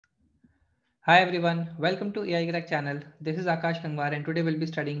Hi everyone, welcome to AI Crack channel. This is Akash Kangwar and today we'll be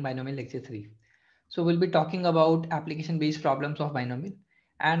studying Binomial Lecture 3. So we'll be talking about application-based problems of Binomial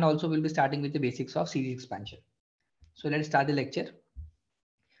and also we'll be starting with the basics of series expansion. So let's start the lecture.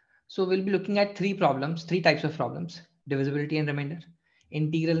 So we'll be looking at three types of problems, divisibility and remainder,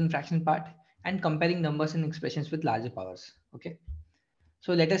 integral and fraction part, and comparing numbers and expressions with larger powers. Okay.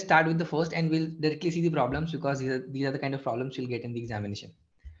 So let us start with the first and we'll directly see the problems because these are the kind of problems you'll get in the examination.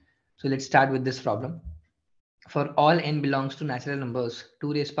 So let's start with this problem. For all n belongs to natural numbers,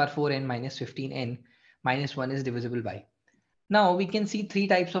 2 raised power 4n minus 15n minus 1 is divisible by. Now we can see three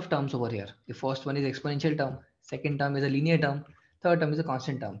types of terms over here. The first one is exponential term, second term is a linear term, third term is a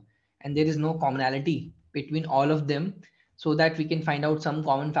constant term. And there is no commonality between all of them so that we can find out some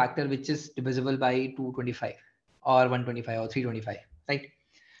common factor which is divisible by 225 or 125 or 325, right?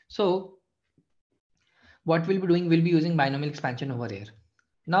 So what we'll be doing, we'll be using binomial expansion over here.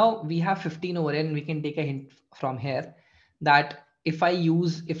 Now we have 15 over here and we can take a hint from here that if I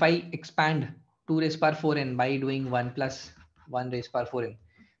expand 2 raised power 4n by doing 1 plus 1 raised power 4n,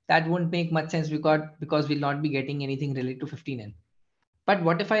 that won't make much sense because we'll not be getting anything related to 15n. But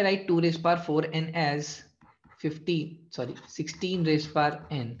what if I write 2 raised power 4n as 16 raised power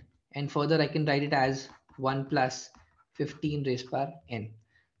n, and further I can write it as 1 plus 15 raised power n.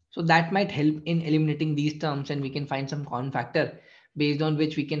 So that might help in eliminating these terms and we can find some common factor based on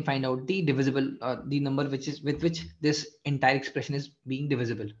which we can find out the divisible, the number which is with which this entire expression is being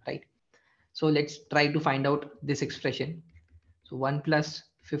divisible, right? So let's try to find out this expression. So 1 plus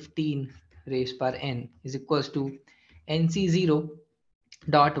 15 raised power n is equals to nc0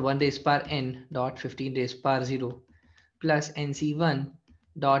 dot 1 raised power n dot 15 raised power 0 plus nc1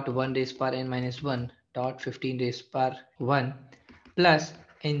 dot 1 raised power n minus 1 dot 15 raised power 1 plus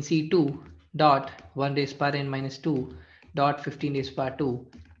nc2 dot 1 raised power n minus 2 dot 15 raised power 2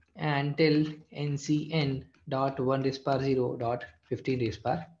 and till ncn dot 1 raised power 0 dot 15 raised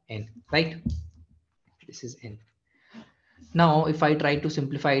power n, right? This is n. Now if I try to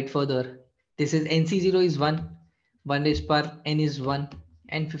simplify it further, this is nc0 is 1, 1 raised power n is 1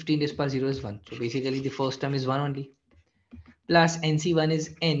 and 15 raised power 0 is 1. So basically the first term is 1 only, plus nc1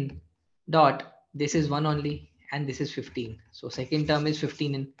 is n dot, this is 1 only and this is 15. So second term is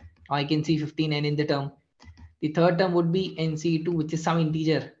 15n. Now I can see 15n in the term. The third term would be nc2, which is some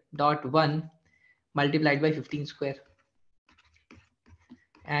integer dot 1 multiplied by 15 square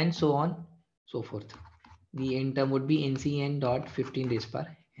and so on so forth. The n term would be ncn dot 15 raised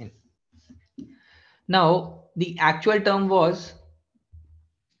power n. Now the actual term was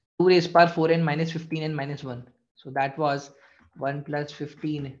 2 raised power 4n minus 15n minus 1. So that was 1 plus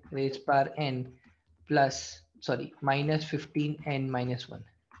 15 raised power n plus, minus 15n minus 1.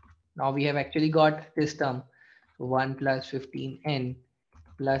 Now we have actually got this term. So 1 plus 15n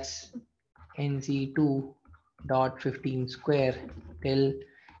plus nc2 dot 15 square till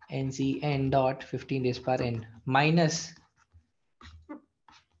ncn dot 15 raised power n minus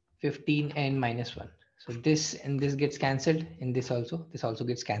 15n minus 1. So this and this gets cancelled and this also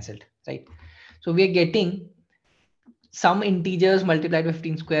gets cancelled, right? So we are getting some integers multiplied by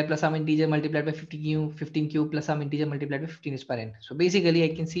 15 square plus some integer multiplied by 15 cube plus some integer multiplied by 15 is per n. So basically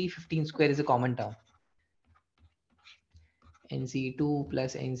I can see 15 square is a common term. nc2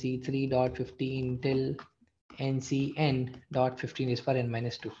 plus nc3 dot 15 till ncn dot 15 is per n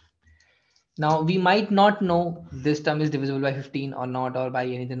minus 2. Now we might not know this term is divisible by 15 or not, or by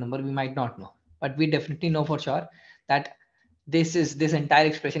any other number, we might not know, but we definitely know for sure that this entire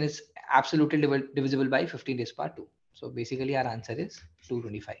expression is absolutely divisible by 15 raised power 2. So basically our answer is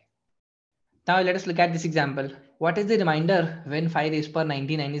 225. Now let us look at this example. What is the remainder when 5 raised power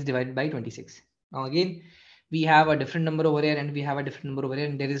 99 is divided by 26? Now again, we have a different number over here and we have a different number over here,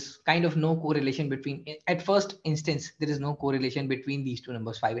 and there is kind of no correlation between, at first instance, there is no correlation between these two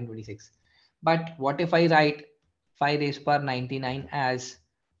numbers, 5 and 26. But what if I write 5 raised power 99 as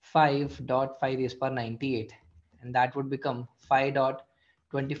 5 dot 5 raised power 98, and that would become 5 dot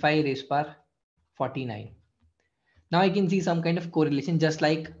 25 raised power 49. Now I can see some kind of correlation, just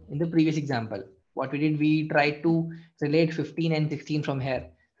like in the previous example. What we did, we tried to relate 15 and 16 from here.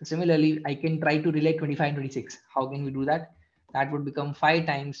 So similarly, I can try to relate 25 and 26. How can we do that? That would become 5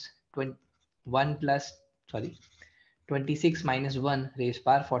 times 1 plus, 26 minus 1 raised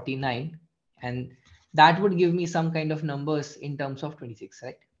power 49. And that would give me some kind of numbers in terms of 26,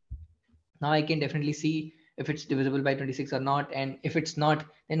 right? Now I can definitely see if it's divisible by 26 or not. And if it's not,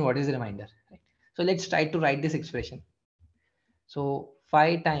 then what is the remainder, right? So let's try to write this expression. So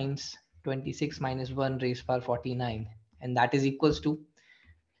 5 times 26 minus 1 raised power 49, and that is equals to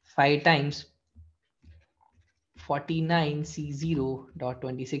 5 times 49C0 dot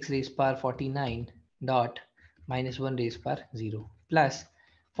 26 raised power 49 dot minus 1 raised power 0 plus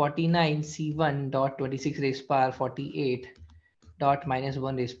 49C1 dot 26 raised power 48 dot minus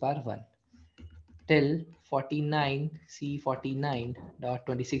 1 raised power 1 till 49C49 dot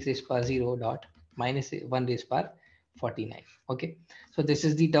 26 raised power 0 dot minus 1 raised power 49. Okay, so this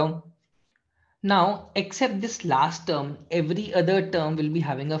is the term. Now, except this last term, every other term will be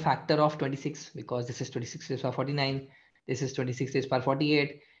having a factor of 26 because this is 26 raised power 49, this is 26 raised power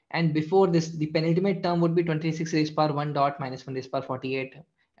 48, and before this, the penultimate term would be 26 raised power 1 dot minus 1 raised power 48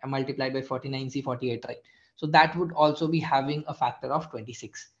 multiplied by 49C 48, right? So that would also be having a factor of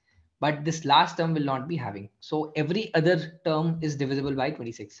 26. But this last term will not be having. So every other term is divisible by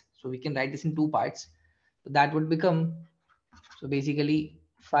 26. So we can write this in two parts. So that would become, so basically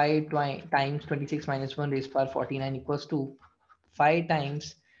 5 times 26 minus 1 raised power 49 equals to 5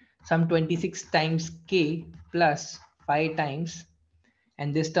 times some 26 times k plus 5 times,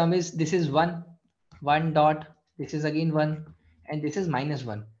 and this term is, this is 1 dot, this is again 1, and this is minus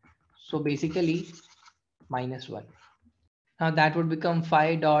 1. So basically minus 1. Now that would become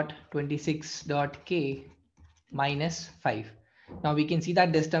 5 dot 26 dot k minus 5. Now we can see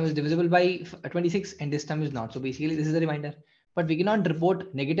that this term is divisible by 26 and this term is not. So basically this is a remainder, but we cannot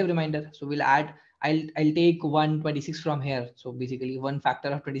report negative remainder. So we'll add, I'll take 126 from here. So basically one factor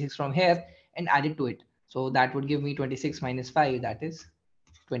of 26 from here and add it to it. So that would give me 26 minus 5, that is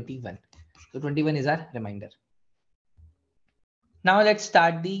 21. So 21 is our remainder. Now let's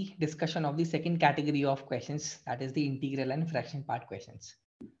start the discussion of the second category of questions, that is the integral and fraction part questions.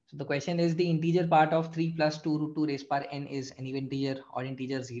 So the question is, the integer part of 3 plus 2 root 2 raised power n is an even integer or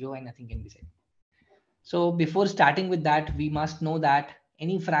integer 0, and nothing can be said. So before starting with that, we must know that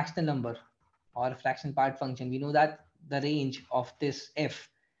any fractional number or fraction part function, we know that the range of this f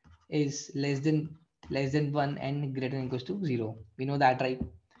is less than 1 and greater than equals to 0. We know that, right?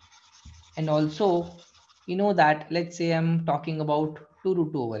 And also, you know that, let's say I'm talking about 2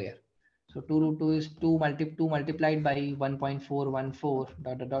 root 2 over here. So 2 root 2 is 2 multiplied by 1.414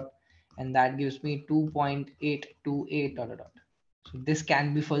 dot dot dot, and that gives me 2.828 dot dot dot. So this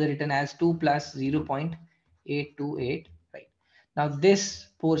can be further written as 2 plus 0.828, right? Now this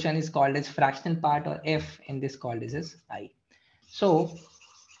portion is called as fractional part or f, and this called as I. So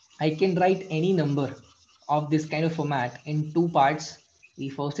I can write any number of this kind of format in two parts. The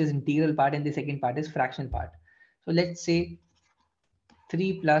first is integral part and the second part is fractional part. So let's say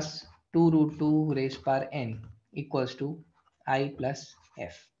 3 plus 2 root 2 raised power n equals to I plus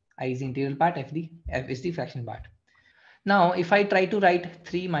f. I is the integral part, f is the fraction part. Now, if I try to write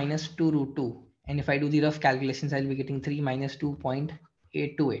 3 minus 2 root 2, and if I do the rough calculations, I'll be getting 3 minus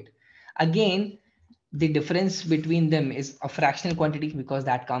 2.828. Again, the difference between them is a fractional quantity because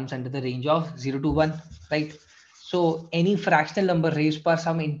that comes under the range of 0 to 1, right? So any fractional number raised per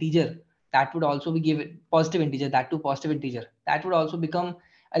some integer, that would also be given positive integer, that to positive integer, that would also become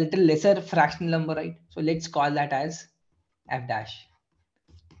a little lesser fractional number, right? So let's call that as f dash,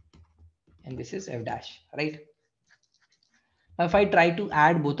 and this is f dash, right? Now if I try to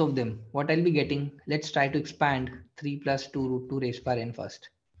add both of them, what I'll be getting, let's try to expand 3 plus 2 root 2 raised power n first.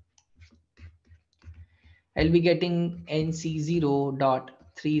 I'll be getting nc0 dot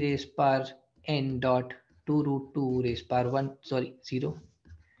 3 raised power n dot 2 root 2 raised power 1, sorry, 0,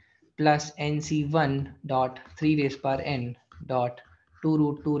 plus nc1 dot 3 raised power n dot 2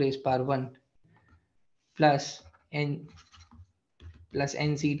 root 2 raised power 1 plus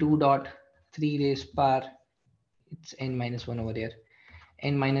nc2 dot 3 raised power, it's n minus 1 over here,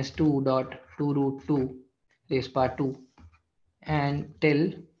 n minus 2 dot 2 root 2 raised power 2, and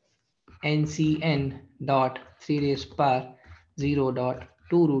till ncn dot 3 raised power 0 dot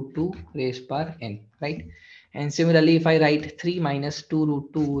 2 root 2 raised power n, right? And similarly, if I write 3 minus 2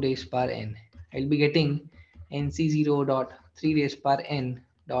 root 2 raised power n, I'll be getting nc0 dot 3 raised power n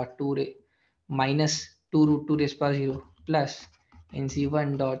dot 2 minus 2 root 2 raised power 0 plus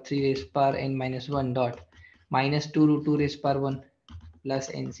nc1 dot 3 raised power n minus 1 dot minus 2 root 2 raised power 1 plus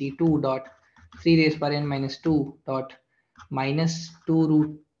nc2 dot 3 raised power n minus 2 dot minus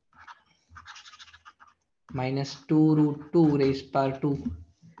 2 root 2 raised power 2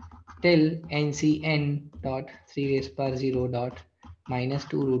 till ncn dot 3 raised power 0 dot minus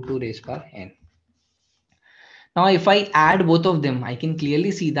 2 root 2 raised power n. Now if I add both of them, I can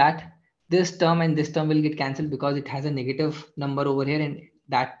clearly see that this term and this term will get cancelled because it has a negative number over here, and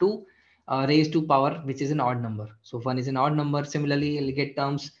that too raised to power, which is an odd number. So if one is an odd number, similarly you'll get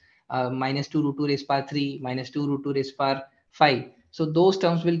terms minus 2 root 2 raised power 3, minus 2 root 2 raised power 5. So those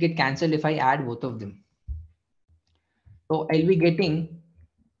terms will get cancelled if I add both of them. So I'll be getting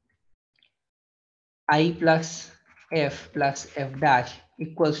I plus f dash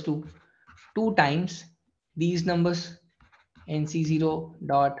equals to 2 times these numbers nc0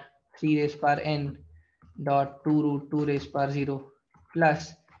 dot 3 raised power n dot 2 root 2 raised power 0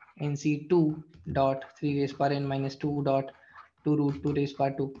 plus nc2 dot 3 raised power n minus 2 dot 2 root 2 raised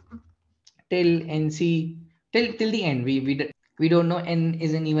power 2 till nc till the end. We don't know n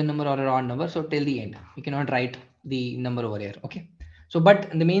is an even number or an odd number, so till the end we cannot write the number over here. Okay, so but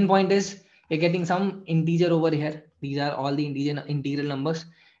the main point is you're getting some integer over here. These are all the integral numbers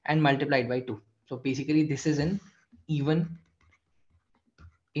and multiplied by 2. So basically this is an even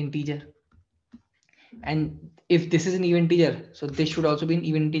integer, and if this is an even integer, so this should also be an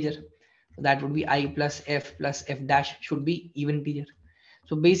even integer. So that would be I plus f dash should be even integer.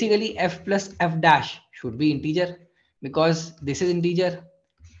 So basically f plus f dash should be integer because this is integer.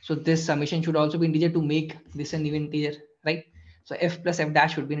 So this summation should also be integer to make this an even integer, right? So f plus f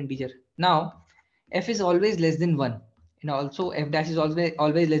dash should be an integer. Now f is always less than 1, and also f dash is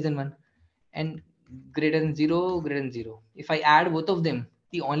always less than 1, and greater than 0, greater than 0. If I add both of them,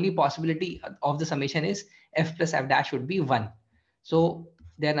 the only possibility of the summation is f plus f dash would be 1. So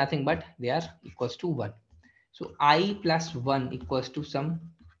they are nothing but they are equals to 1. So I plus 1 equals to some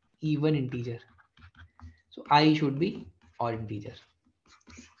even integer. So I should be odd integer.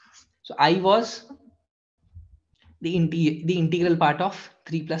 So I was the integral part of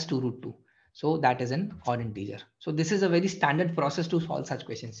 3 plus 2 root 2. So that is an odd integer. So this is a very standard process to solve such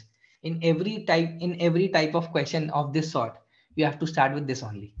questions. In every type of question of this sort, you have to start with this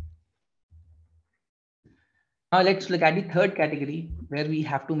only. Now let's look at the third category where we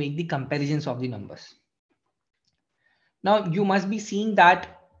have to make the comparisons of the numbers. Now you must be seeing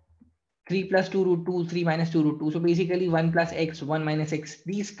that 3 plus 2 root 2, 3 minus 2 root 2. So basically 1 plus x, 1 minus x,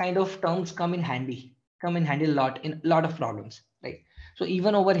 these kind of terms come in handy a lot in a lot of problems, right? So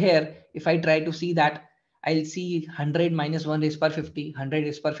even over here, if I try to see that, I'll see 100 minus 1 raised power 50, 100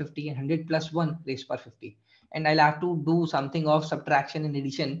 raised power 50, and 100 plus 1 raised power 50. And I'll have to do something of subtraction and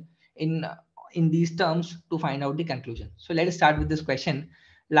addition in these terms to find out the conclusion. So let us start with this question.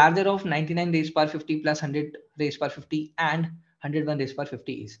 Larger of 99 raised power 50 plus 100 raised power 50 and 101 raised power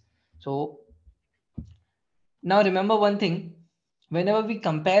 50 is. So now remember one thing, whenever we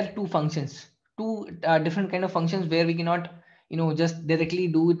compare two functions, two different kind of functions where we cannot, just directly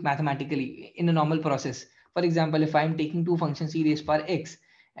do it mathematically in a normal process. For example, if I'm taking two functions e raised power x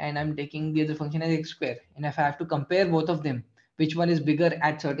and I'm taking the other function as x square, and if I have to compare both of them, which one is bigger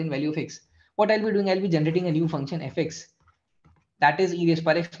at certain value of x, what I'll be doing, I'll be generating a new function fx, that is e raised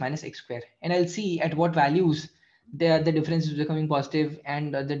power x minus x square, and I'll see at what values the difference is becoming positive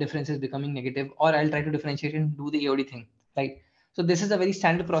and the difference is becoming negative, or I'll try to differentiate and do the AOD thing, right? So this is a very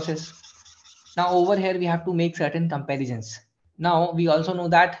standard process. Now over here we have to make certain comparisons. Now we also know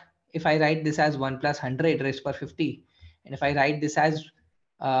that if I write this as 1 plus 100 raised per 50, and if I write this as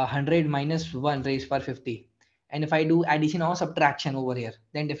 100 minus 1 raised per 50, and if I do addition or subtraction over here,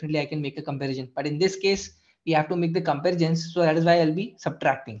 then definitely I can make a comparison. But in this case, we have to make the comparisons, so that is why I'll be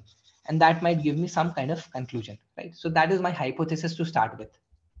subtracting, and that might give me some kind of conclusion, right? So that is my hypothesis to start with.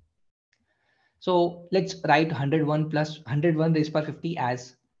 So let's write 101 plus 101 raised per 50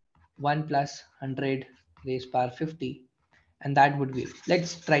 as 1 plus 100 raised power 50, and that would be,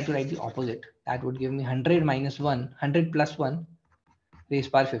 let's try to write the opposite. That would give me 100 minus 1, 100 plus 1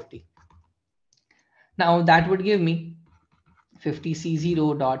 raised power 50. Now that would give me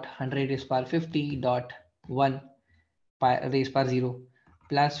 50c0 dot 100 raised power 50 dot 1 raised power 0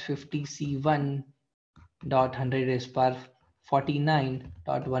 plus 50c1 dot 100 raised power 49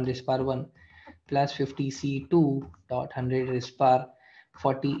 dot 1 raised power 1 plus 50c2 dot 100 raised power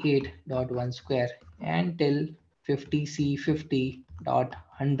 48 dot 1 square, and till 50c50 dot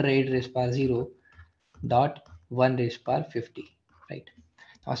 100 raised power 0 dot 1 raised power 50, right?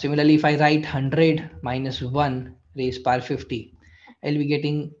 Now similarly, if I write 100 minus 1 raised power 50, I'll be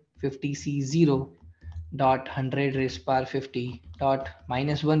getting 50c0 dot 100 raised power 50 dot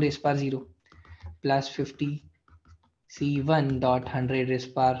minus 1 raised power 0 plus 50c1 dot 100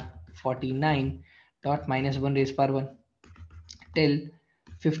 raised power 49 dot minus 1 raised power 1 till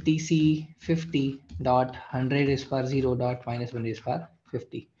 50c50 dot 100 raised power 0 dot minus 1 raised power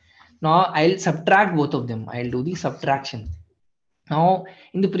 50. Now I'll subtract both of them. I'll do the subtraction. Now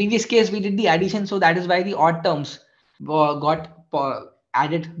in the previous case we did the addition, so that is why the odd terms got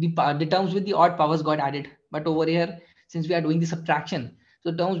added. The terms with the odd powers got added. But over here, since we are doing the subtraction,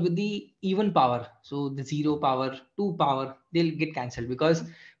 so terms with the even power, so the 0 power, 2 power, they'll get cancelled because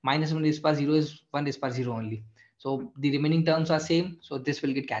minus 1 raised power 0 is 1 raised power 0 only. So the remaining terms are same, so this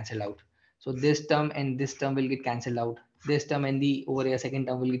will get cancelled out. So this term and this term will get cancelled out. this term and the over here second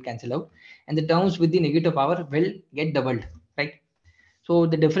term will get cancelled out, and the terms with the negative power will get doubled, right? So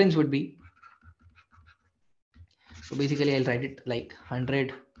the difference would be, so basically I'll write it like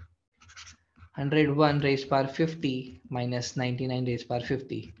 101 raised power 50 minus 99 raised power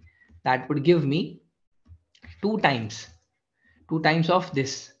 50. That would give me two times of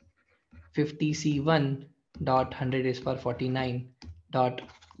this 50c1 dot 100 raised power 49 dot,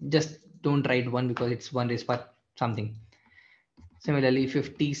 just don't write 1 because it's 1 raised power something. Similarly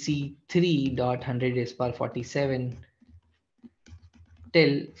 50c3 dot 100 raised power 47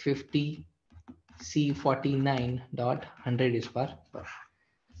 till 50c49 dot 100 raised power 12.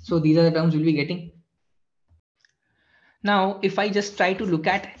 So these are the terms we'll be getting. Now if I just try to look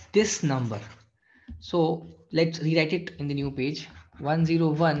at this number, so let's rewrite it in the new page.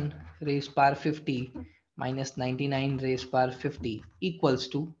 101 raised power 50 minus 99 raised power 50 equals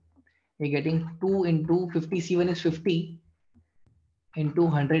to, we're getting 2 into 50c1 is 50 into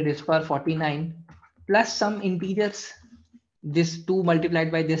 100 raised power 49 plus some integers, this 2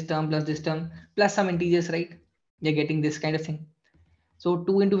 multiplied by this term plus some integers, right? You're getting this kind of thing. So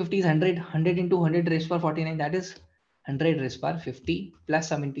 2 into 50 is 100, 100 into 100 raised power 49, that is 100 raised power 50 plus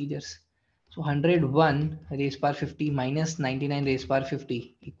some integers. So 101 raised power 50 minus 99 raised power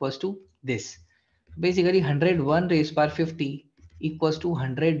 50 equals to this. Basically 101 raised power 50 equals to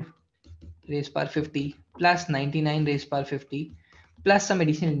 100 raised power 50 plus 99 raised power 50 plus some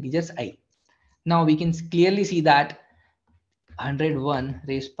additional integers I. Now we can clearly see that 101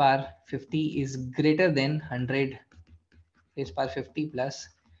 raised power 50 is greater than 100 raised power 50 plus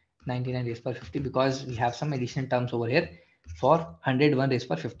 99 raised power 50 because we have some additional terms over here for 101 raised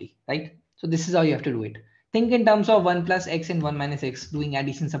power 50, right? So this is how you have to do it. Think in terms of 1 plus x and 1 minus x, doing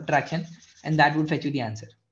addition subtraction, and that would fetch you the answer.